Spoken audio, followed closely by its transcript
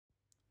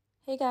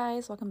Hey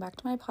guys, welcome back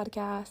to my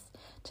podcast.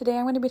 Today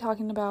I'm going to be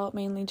talking about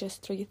mainly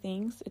just three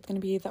things. It's going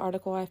to be the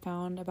article I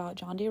found about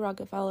John D.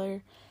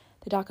 Rockefeller,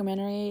 the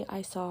documentary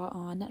I saw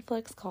on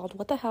Netflix called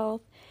What the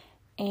Health,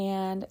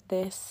 and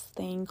this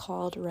thing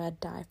called Red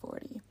Dye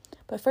 40.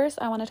 But first,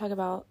 I want to talk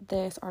about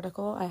this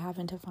article I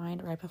happened to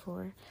find right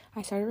before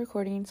I started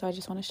recording, so I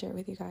just want to share it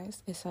with you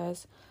guys. It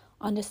says,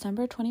 on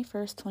December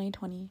 21st,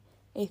 2020,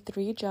 a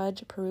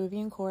three-judge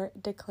Peruvian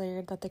court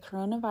declared that the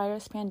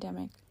coronavirus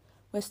pandemic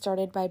was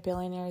started by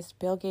billionaires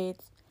Bill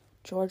Gates,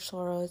 George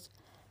Soros,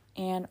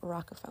 and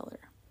Rockefeller,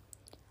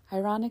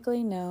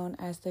 ironically known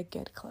as the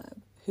Good Club,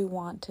 who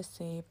want to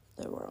save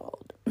the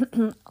world.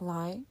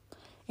 Lie.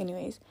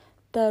 Anyways,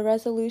 the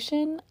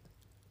resolution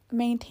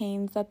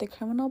maintains that the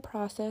criminal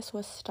process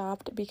was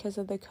stopped because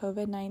of the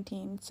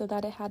COVID-19 so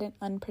that it had an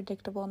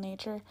unpredictable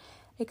nature,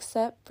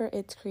 except for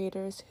its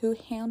creators, who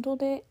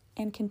handled it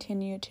and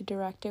continued to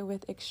direct it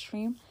with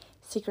extreme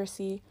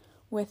secrecy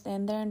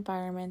within their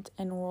environment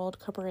and world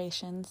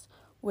corporations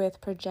with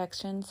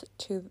projections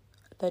to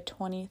the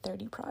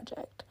 2030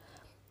 project.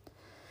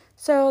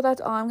 So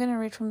that's all I'm going to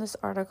read from this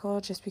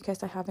article just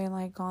because I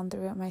haven't gone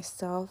through it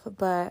myself,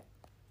 but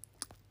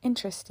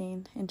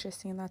interesting.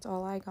 That's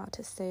all I got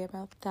to say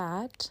about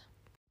that.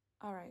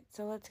 Alright,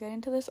 so let's get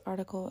into this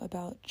article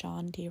about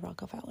John D.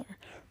 Rockefeller.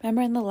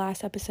 Remember in the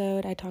last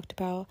episode I talked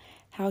about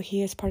how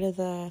he is part of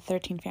the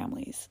 13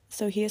 families.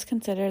 So he is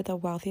considered the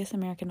wealthiest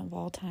American of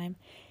all time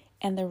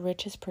and the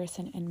richest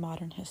person in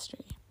modern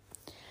history.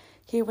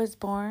 He was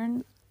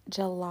born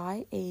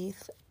July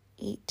 8th,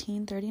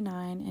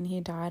 1839, and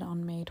he died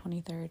on May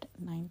 23rd,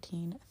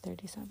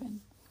 1937.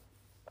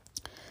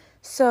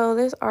 So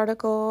this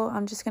article,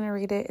 I'm just going to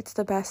read it. It's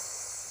the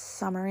best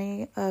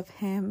summary of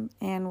him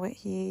and what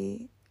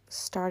he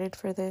started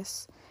for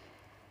this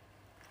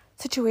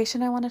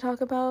situation I want to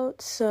talk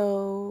about.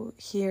 So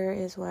here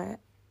is what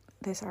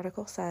this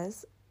article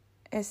says.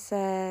 It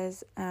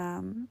says,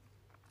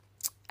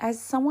 as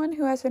someone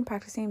who has been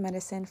practicing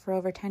medicine for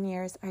over 10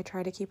 years, I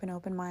try to keep an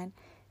open mind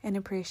and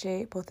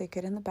appreciate both the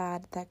good and the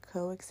bad that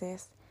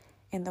coexist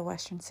in the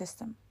Western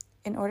system.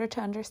 In order to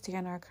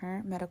understand our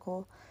current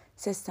medical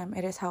system,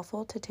 it is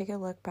helpful to take a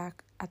look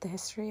back at the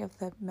history of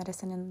the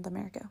medicine in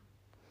America.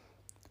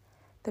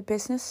 The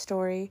business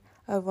story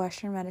of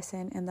Western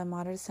medicine in the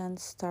modern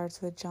sense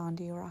starts with John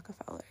D.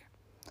 Rockefeller.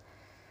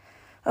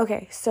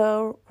 Okay,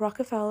 so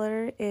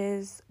Rockefeller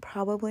is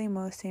probably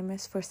most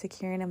famous for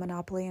securing a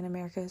monopoly in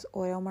America's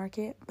oil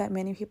market, but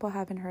many people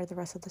haven't heard the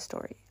rest of the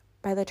story.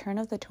 By the turn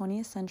of the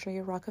 20th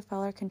century,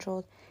 Rockefeller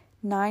controlled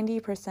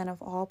 90%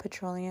 of all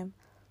petroleum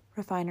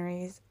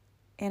refineries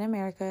in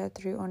America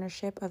through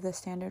ownership of the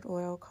Standard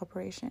Oil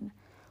Corporation,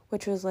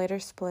 which was later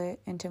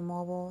split into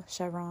Mobil,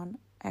 Chevron,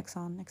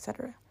 Exxon,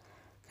 etc.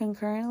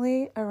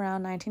 Concurrently,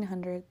 around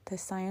 1900, the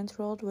science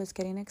world was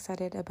getting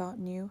excited about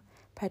new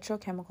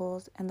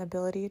petrochemicals and the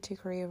ability to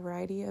create a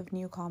variety of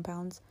new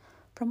compounds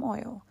from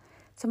oil.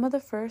 Some of the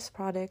first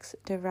products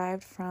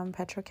derived from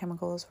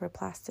petrochemicals were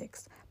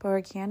plastics, but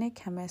organic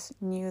chemists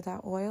knew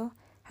that oil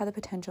had the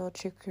potential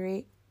to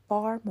create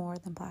far more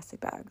than plastic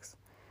bags.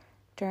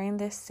 During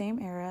this same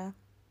era,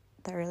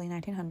 the early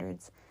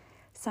 1900s,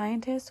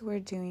 scientists were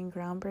doing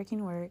groundbreaking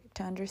work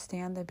to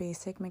understand the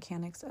basic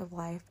mechanics of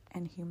life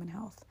and human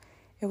health.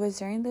 It was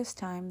during this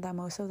time that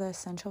most of the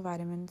essential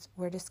vitamins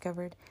were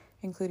discovered,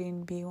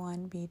 including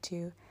B1,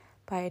 B2,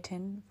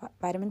 biotin,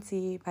 vitamin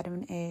C,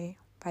 vitamin A,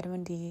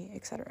 vitamin D,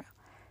 etc.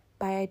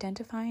 By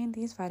identifying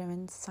these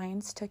vitamins,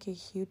 science took a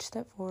huge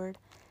step forward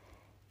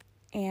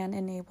and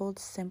enabled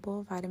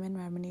simple vitamin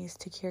remedies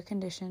to cure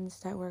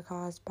conditions that were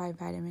caused by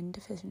vitamin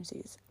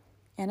deficiencies.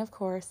 And of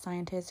course,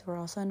 scientists were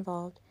also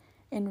involved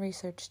in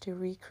research to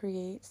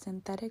recreate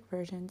synthetic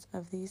versions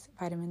of these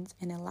vitamins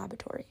in a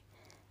laboratory.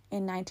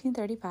 In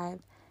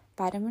 1935,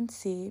 vitamin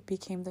C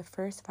became the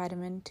first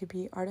vitamin to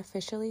be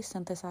artificially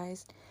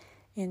synthesized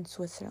in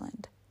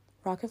Switzerland.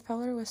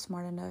 Rockefeller was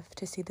smart enough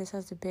to see this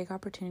as a big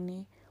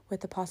opportunity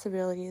with the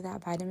possibility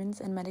that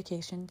vitamins and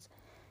medications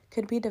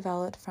could be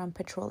developed from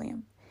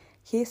petroleum.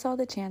 He saw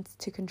the chance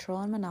to control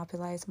and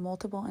monopolize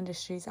multiple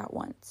industries at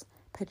once: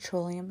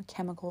 petroleum,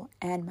 chemical,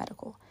 and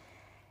medical.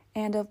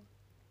 And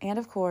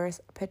of course,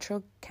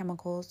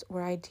 petrochemicals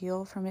were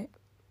ideal from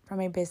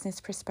a business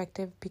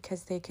perspective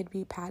because they could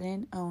be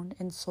patent owned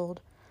and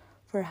sold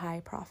for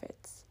high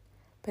profits.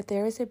 But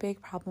there is a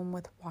big problem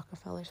with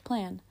Rockefeller's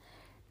plan.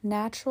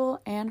 Natural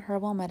and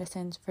herbal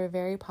medicines were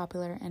very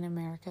popular in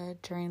America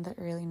during the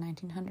early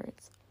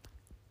 1900s.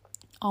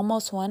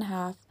 Almost one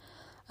half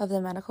of the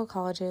medical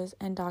colleges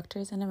and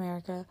doctors in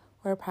America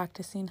were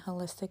practicing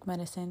holistic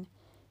medicine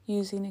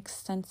using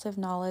extensive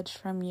knowledge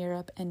from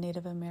Europe and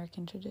Native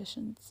American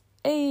traditions.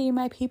 Hey,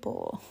 my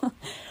people!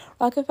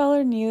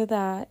 Rockefeller knew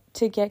that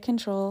to get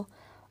control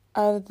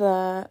of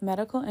the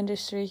medical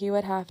industry, he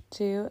would have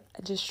to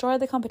destroy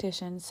the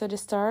competition. So to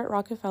start,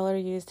 Rockefeller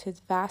used his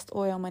vast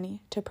oil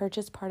money to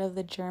purchase part of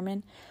the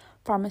German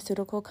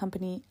pharmaceutical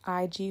company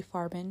IG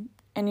Farben,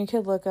 and you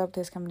could look up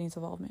this company's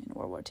involvement in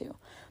World War II.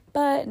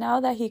 But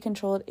now that he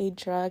controlled a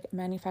drug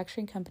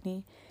manufacturing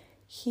company,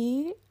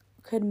 he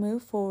could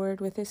move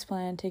forward with his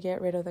plan to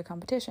get rid of the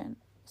competition.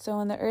 So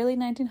in the early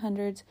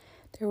 1900s,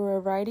 there were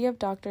a variety of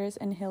doctors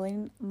and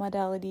healing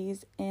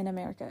modalities in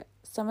America.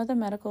 Some of the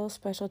medical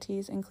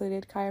specialties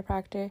included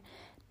chiropractic,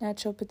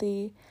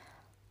 naturopathy,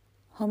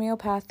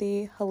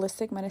 homeopathy,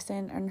 holistic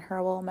medicine, and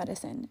herbal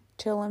medicine.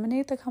 To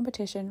eliminate the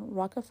competition,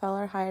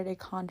 Rockefeller hired a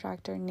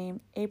contractor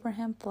named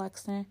Abraham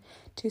Flexner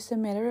to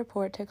submit a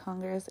report to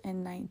Congress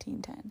in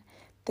 1910.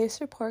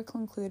 This report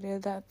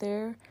concluded that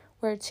there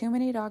were too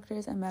many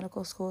doctors and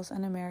medical schools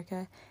in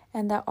America,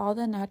 and that all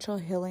the natural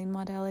healing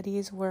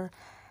modalities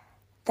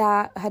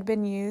that had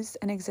been used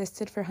and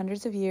existed for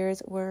hundreds of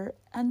years were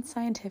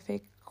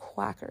unscientific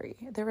quackery.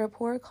 The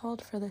report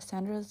called for the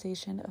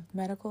standardization of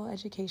medical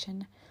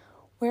education,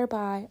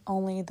 whereby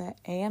only the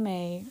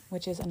AMA,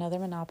 which is another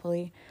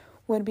monopoly,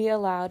 would be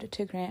allowed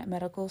to grant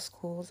medical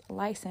schools a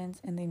license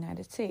in the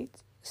United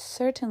States.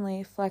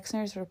 Certainly,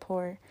 Flexner's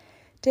report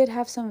did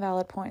have some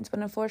valid points, but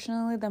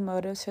unfortunately the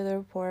motives for the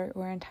report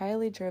were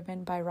entirely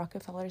driven by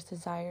Rockefeller's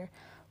desire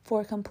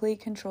for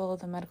complete control of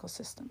the medical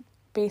system.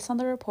 Based on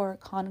the report,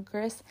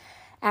 Congress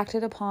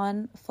acted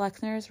upon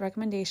Flexner's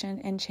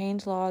recommendation and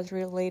changed laws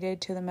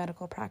related to the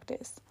medical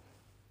practice.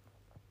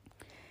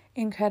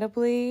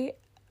 Incredibly,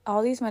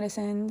 all these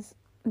medicines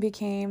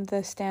became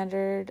the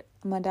standard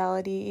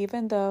modality,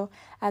 even though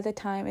at the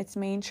time its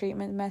main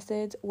treatment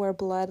methods were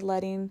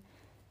bloodletting,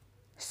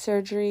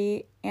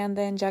 surgery, and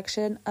the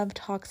injection of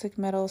toxic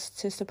metals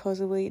to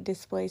supposedly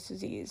displace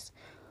disease.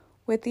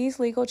 With these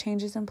legal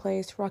changes in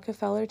place,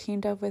 Rockefeller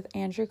teamed up with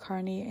Andrew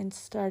Carnegie and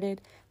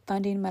started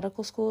funding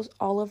medical schools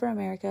all over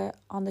America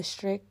on the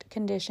strict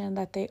condition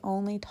that they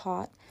only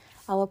taught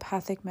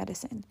allopathic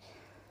medicine.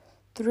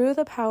 Through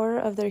the power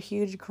of their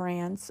huge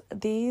grants,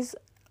 this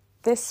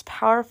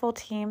powerful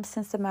team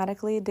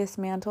systematically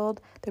dismantled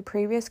the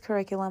previous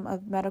curriculum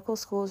of medical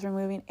schools,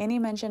 removing any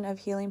mention of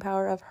healing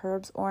power of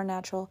herbs or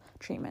natural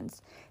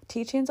treatments.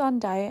 Teachings on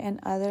diet and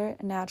other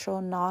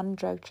natural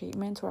non-drug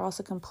treatments were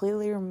also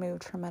completely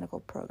removed from medical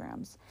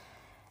programs.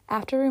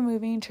 After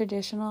removing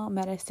traditional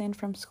medicine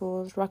from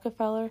schools,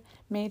 Rockefeller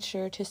made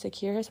sure to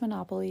secure his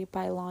monopoly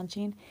by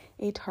launching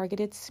a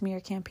targeted smear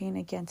campaign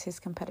against his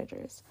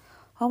competitors.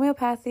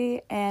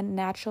 Homeopathy and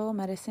natural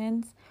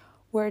medicines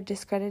were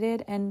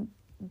discredited and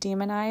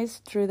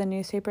demonized through the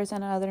newspapers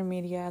and other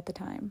media at the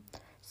time.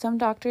 Some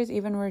doctors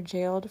even were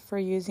jailed for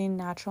using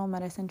natural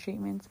medicine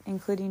treatments,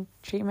 including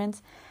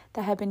treatments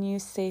that had been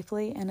used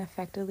safely and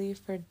effectively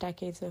for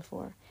decades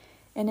before.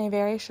 In a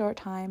very short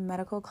time,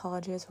 medical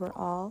colleges were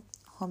all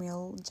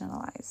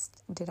homogenized.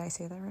 Did I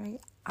say that right?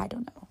 I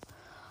don't know.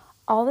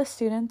 All the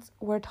students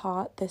were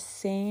taught the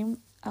same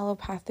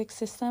allopathic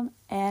system,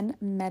 and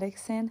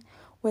medicine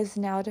was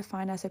now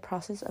defined as a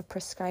process of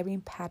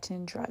prescribing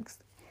patent drugs.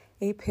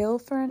 A pill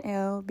for an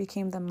ill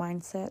became the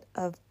mindset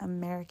of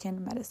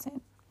American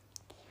medicine.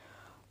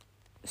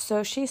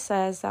 So she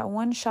says that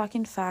one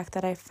shocking fact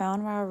that I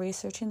found while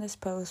researching this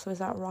post was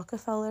that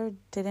Rockefeller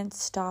didn't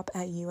stop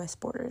at U.S.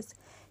 borders.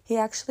 He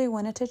actually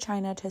went into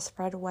China to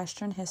spread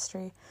Western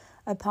history.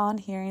 Upon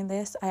hearing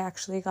this, I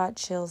actually got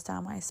chills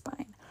down my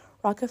spine.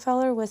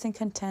 Rockefeller wasn't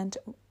content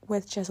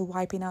with just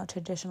wiping out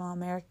traditional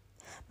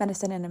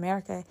medicine in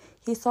America.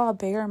 He saw a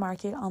bigger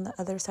market on the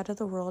other side of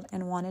the world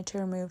and wanted to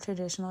remove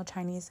traditional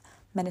Chinese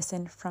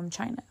medicine from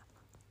China.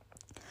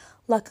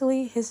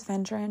 Luckily, his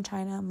venture in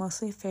China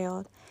mostly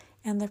failed,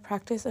 and the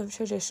practice of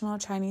traditional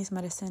Chinese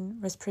medicine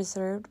was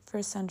preserved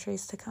for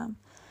centuries to come.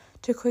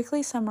 To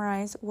quickly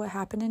summarize what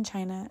happened in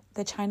China,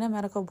 the China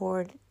Medical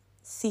Board,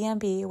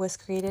 CMB, was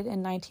created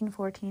in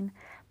 1914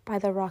 by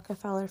the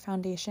Rockefeller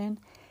Foundation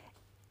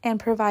and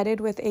provided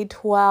with a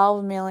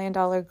 $12 million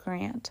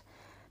grant.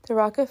 The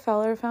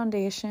Rockefeller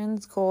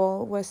Foundation's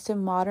goal was to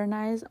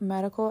modernize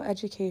medical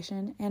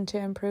education and to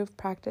improve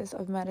practice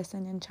of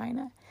medicine in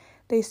China.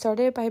 They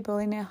started by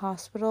building a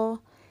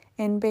hospital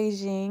in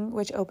Beijing,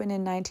 which opened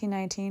in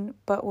 1919,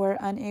 but were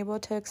unable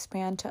to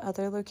expand to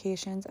other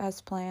locations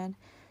as planned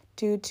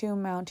due to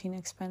mounting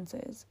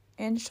expenses.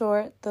 In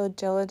short, the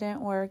diligent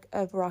work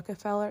of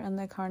Rockefeller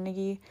and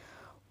Carnegie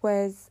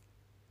was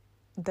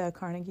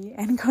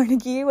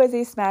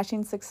a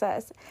smashing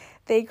success.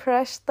 They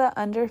crushed the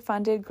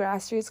underfunded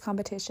grassroots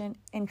competition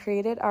and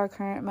created our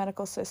current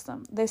medical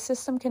system. This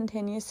system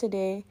continues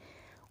today,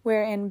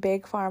 wherein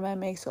Big Pharma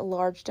makes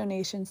large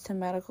donations to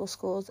medical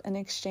schools in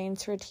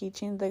exchange for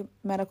teaching the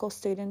medical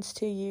students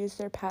to use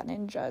their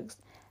patented drugs.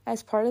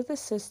 As part of the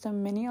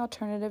system, many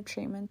alternative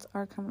treatments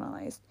are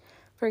criminalized.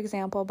 For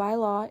example, by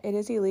law, it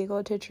is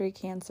illegal to treat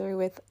cancer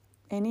with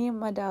any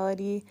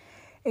modality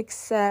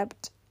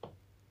except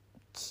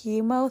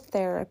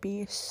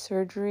chemotherapy,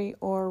 surgery,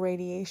 or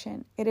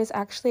radiation. It is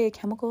actually a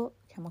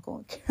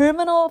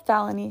criminal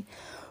felony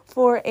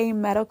for a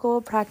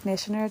medical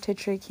practitioner to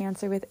treat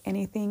cancer with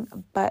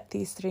anything but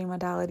these three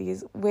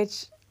modalities,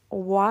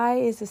 why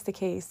is this the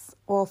case?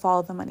 Well,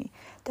 follow the money.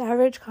 The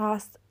average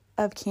cost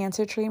of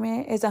cancer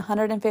treatment is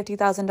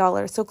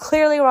 $150,000. So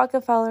clearly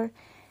Rockefeller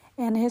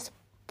and his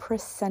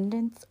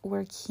descendants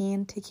were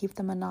keen to keep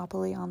the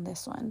monopoly on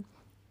this one.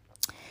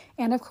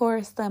 And of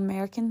course, the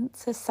American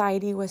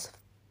society was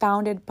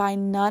founded by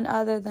none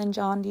other than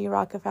John D.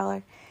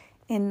 Rockefeller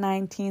in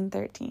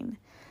 1913.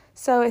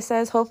 So it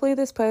says, hopefully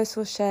this post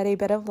will shed a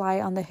bit of light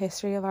on the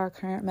history of our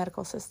current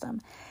medical system.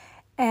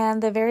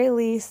 And the very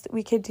least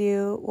we could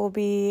do will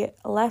be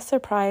less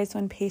surprised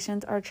when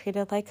patients are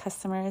treated like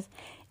customers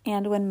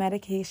and when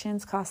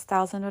medications cost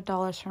thousands of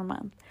dollars per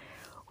month.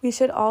 We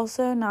should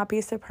also not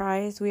be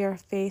surprised we are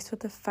faced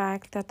with the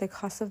fact that the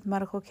cost of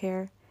medical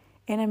care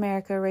in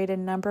America rated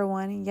number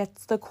 1, yet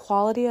the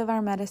quality of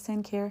our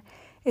medicine care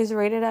is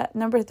rated at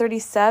number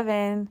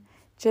 37,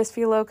 just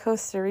below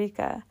Costa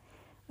Rica.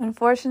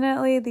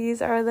 Unfortunately,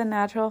 these are the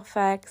natural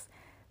effects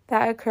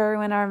that occur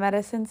when our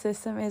medicine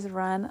system is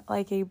run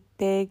like a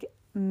big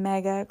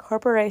mega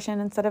corporation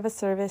instead of a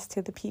service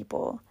to the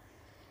people.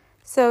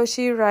 So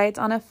she writes,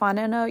 on a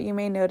final note, you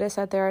may notice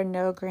that there are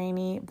no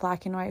grainy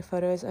black and white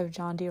photos of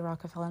John D.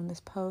 Rockefeller in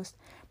this post.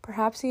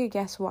 Perhaps you could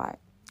guess why.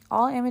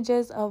 All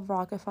images of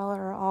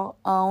Rockefeller are all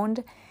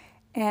owned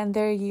and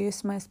their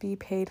use must be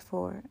paid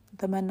for.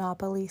 The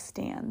monopoly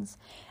stands.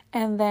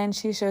 And then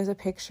she shows a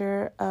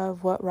picture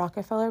of what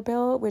Rockefeller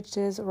built, which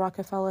is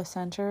Rockefeller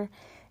Center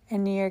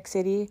in New York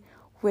City,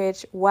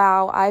 which,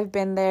 wow, I've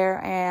been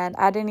there and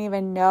I didn't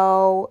even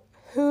know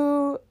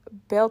who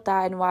built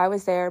that and why I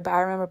was there, but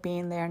I remember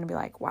being there and be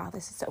like, wow,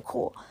 this is so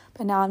cool.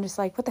 But now I'm just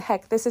like, what the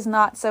heck, this is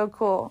not so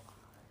cool.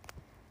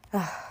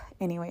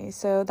 Anyway,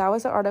 so that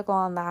was the article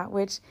on that,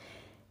 which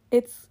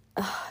it's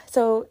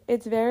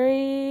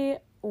very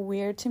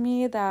weird to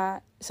me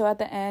that, so at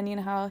the end, you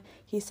know how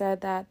he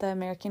said that the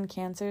American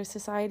Cancer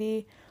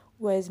Society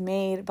was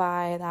made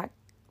by that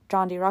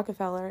John D.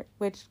 Rockefeller,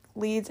 which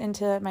leads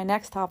into my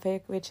next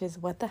topic, which is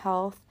What the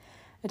Health,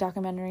 a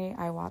documentary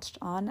I watched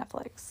on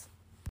Netflix.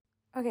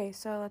 Okay,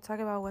 so let's talk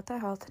about What the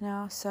Health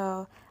now.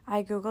 So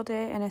I Googled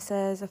it and it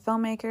says, a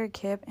filmmaker,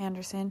 Kip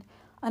Anderson,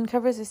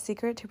 uncovers a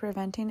secret to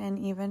preventing and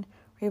even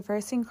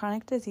reversing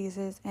chronic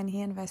diseases, and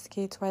he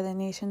investigates why the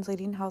nation's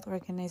leading health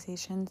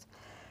organizations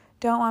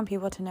don't want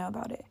people to know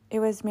about it. It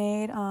was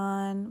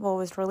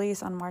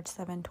released on March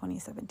 7,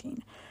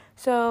 2017.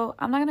 So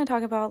I'm not going to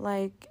talk about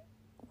like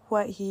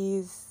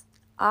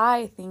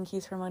I think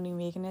he's promoting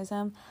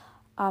veganism.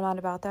 I'm not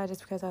about that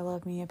just because I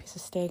love me a piece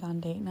of steak on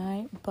date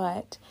night,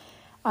 but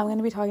I'm going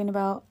to be talking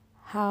about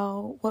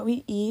how what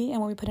we eat and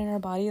what we put in our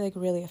body like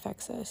really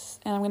affects us.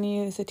 And I'm going to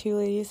use the 2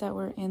 ladies that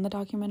were in the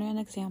documentary as an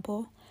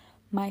example,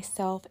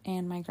 myself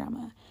and my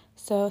grandma.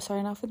 So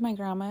starting off with my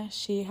grandma,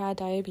 she had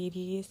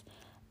diabetes.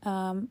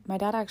 My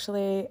dad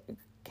actually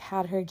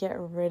had her get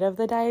rid of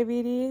the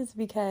diabetes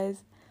because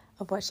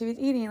of what she was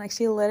eating. Like,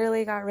 she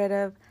literally got rid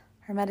of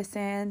her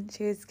medicine.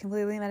 She was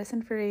completely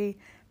medicine free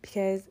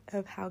because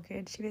of how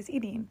good she was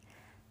eating.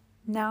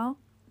 Now,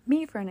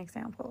 me, for an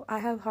example, I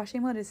have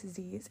Hashimoto's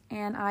disease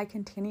and I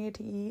continue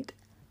to eat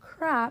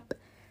crap,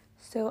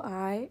 so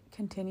I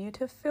continue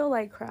to feel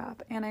like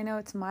crap, and I know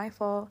it's my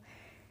fault,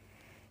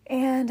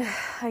 and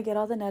I get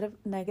all the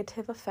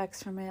negative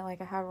effects from it.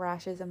 Like, I have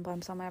rashes and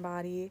bumps on my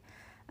body.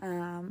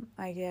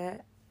 I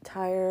get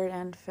tired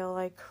and feel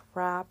like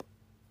crap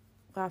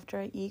after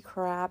I eat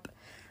crap.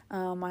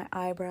 My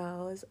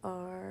eyebrows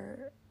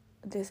are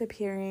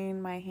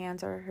disappearing, my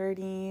hands are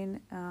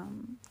hurting.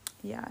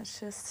 It's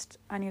just,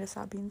 I need to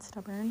stop being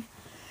stubborn.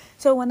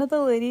 So one of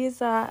the ladies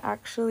that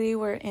actually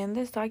were in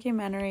this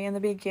documentary, in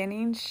the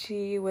beginning,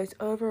 she was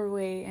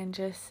overweight and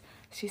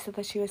she said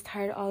that she was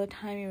tired all the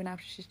time, even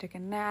after she took a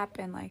nap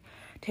and like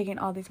taking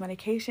all these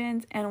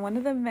medications. And one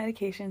of the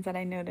medications that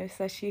I noticed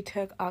that she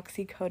took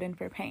oxycodone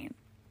for pain.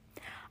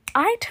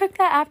 I took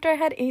that after I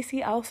had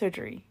ACL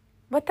surgery.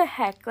 What the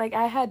heck? Like,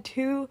 I had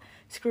 2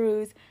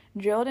 screws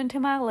drilled into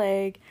my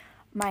leg,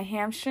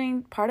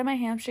 part of my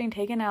hamstring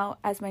taken out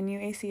as my new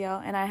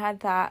ACL, and I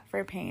had that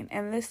for pain.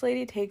 And this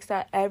lady takes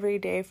that every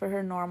day for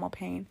her normal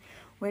pain,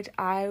 which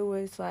I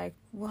was like,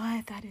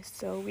 what? That is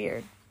so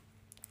weird.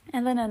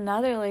 And then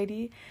another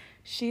lady,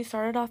 she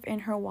started off in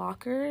her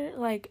walker,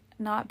 like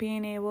not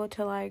being able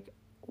to like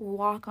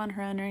walk on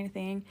her own or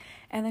anything.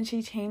 And then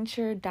she changed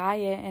her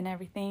diet and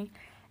everything.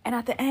 And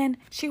at the end,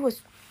 she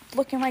was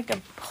looking like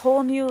a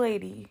whole new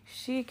lady.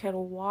 She could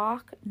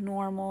walk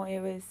normal. It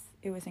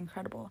was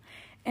incredible.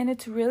 And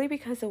it's really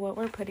because of what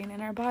we're putting in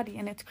our body,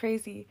 and it's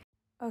crazy.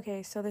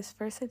 Okay, so this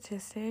first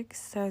statistic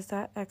says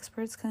that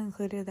experts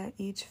concluded that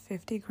each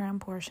 50-gram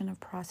portion of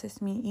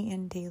processed meat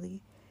eaten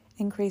daily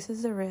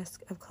increases the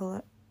risk of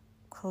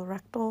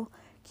colorectal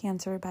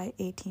cancer by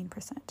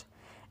 18%.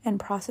 And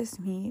processed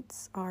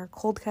meats are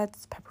cold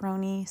cuts,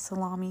 pepperoni,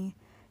 salami,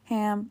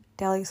 ham,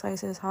 deli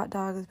slices, hot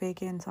dogs,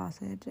 bacon,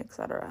 sausage,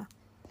 etc.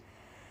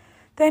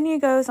 Then he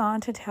goes on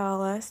to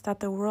tell us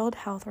that the World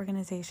Health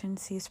Organization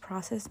sees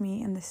processed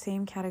meat in the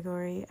same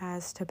category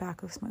as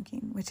tobacco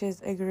smoking, which is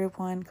a group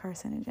 1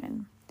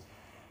 carcinogen.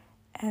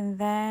 And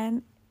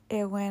then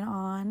it went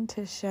on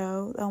to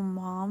show a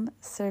mom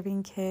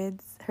serving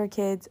her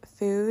kids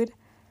food,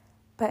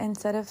 but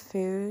instead of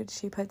food,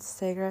 she puts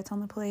cigarettes on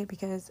the plate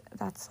because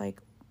that's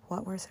like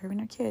what we're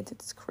serving our kids.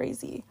 It's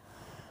crazy.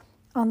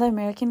 On the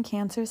American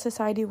Cancer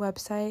Society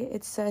website,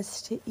 it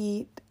says to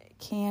eat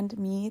canned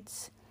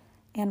meats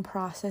and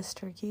processed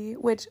turkey,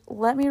 which,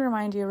 let me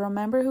remind you,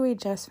 remember who we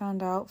just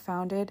found out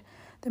founded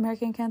the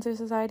American Cancer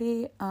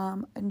Society?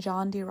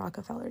 John D.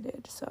 Rockefeller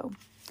did. So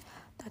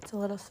that's a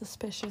little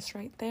suspicious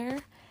right there.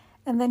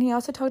 And then he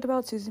also talked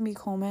about Susan B.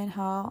 Komen,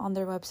 how on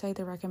their website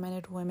they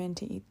recommended women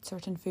to eat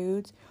certain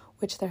foods,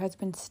 which there has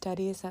been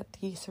studies that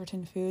these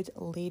certain foods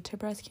lead to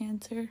breast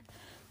cancer.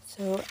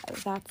 So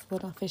that's a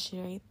little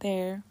fishy right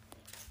there.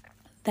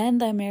 Then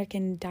the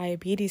American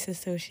Diabetes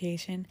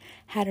Association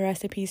had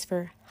recipes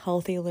for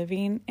healthy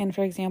living. And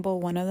for example,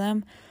 one of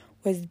them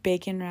was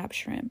bacon wrapped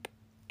shrimp.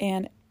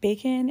 And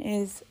bacon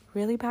is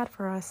really bad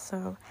for us,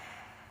 so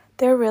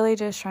they're really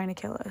just trying to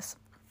kill us.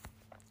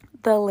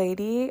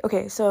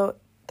 So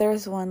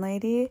there's one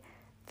lady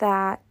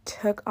that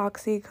took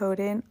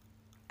oxycodone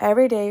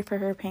every day for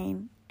her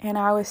pain. And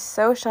I was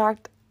so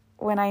shocked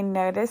when I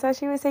noticed that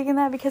she was taking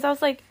that, because I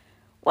was like,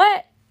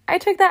 what? I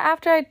took that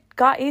after I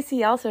got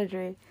ACL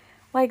surgery.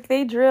 Like,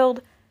 they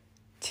drilled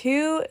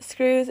 2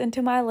 screws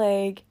into my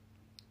leg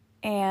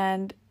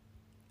and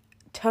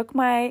took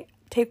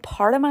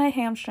part of my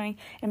hamstring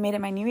and made it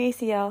my new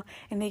ACL,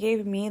 and they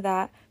gave me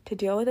that to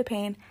deal with the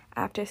pain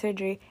after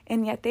surgery,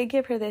 and yet they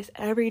give her this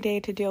every day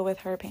to deal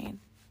with her pain.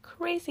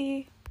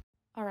 Crazy.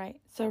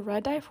 Alright, so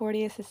red dye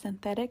 40 is a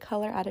synthetic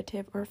color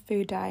additive or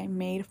food dye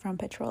made from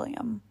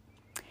petroleum.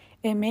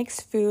 It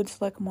makes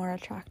foods look more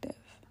attractive.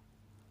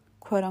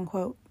 Quote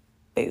unquote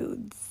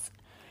foods.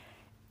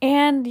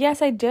 And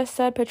yes, I just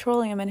said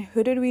petroleum, and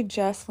who did we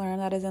just learn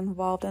that is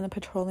involved in the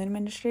petroleum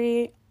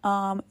industry?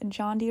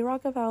 John D.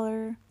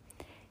 Rockefeller.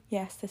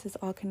 Yes, this is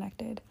all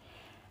connected.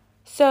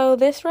 So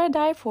this red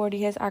dye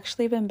 40 has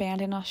actually been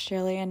banned in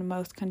Australia and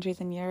most countries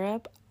in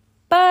Europe,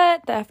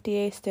 but the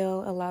FDA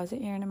still allows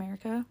it here in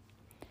America.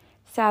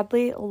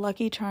 Sadly,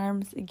 Lucky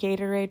Charms,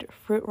 Gatorade,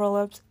 Fruit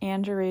Roll-Ups,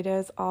 and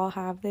Doritos all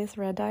have this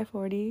red dye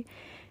 40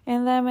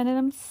 in them, and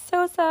I'm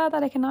so sad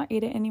that I cannot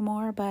eat it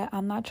anymore, but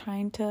I'm not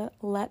trying to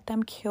let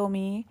them kill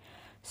me,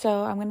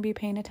 so I'm going to be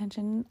paying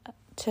attention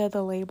to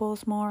the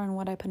labels more and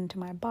what I put into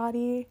my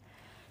body.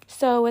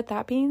 So with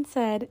that being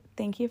said,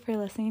 thank you for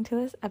listening to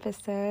this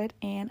episode,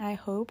 and I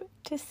hope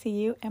to see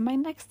you in my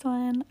next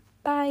one.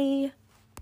 Bye!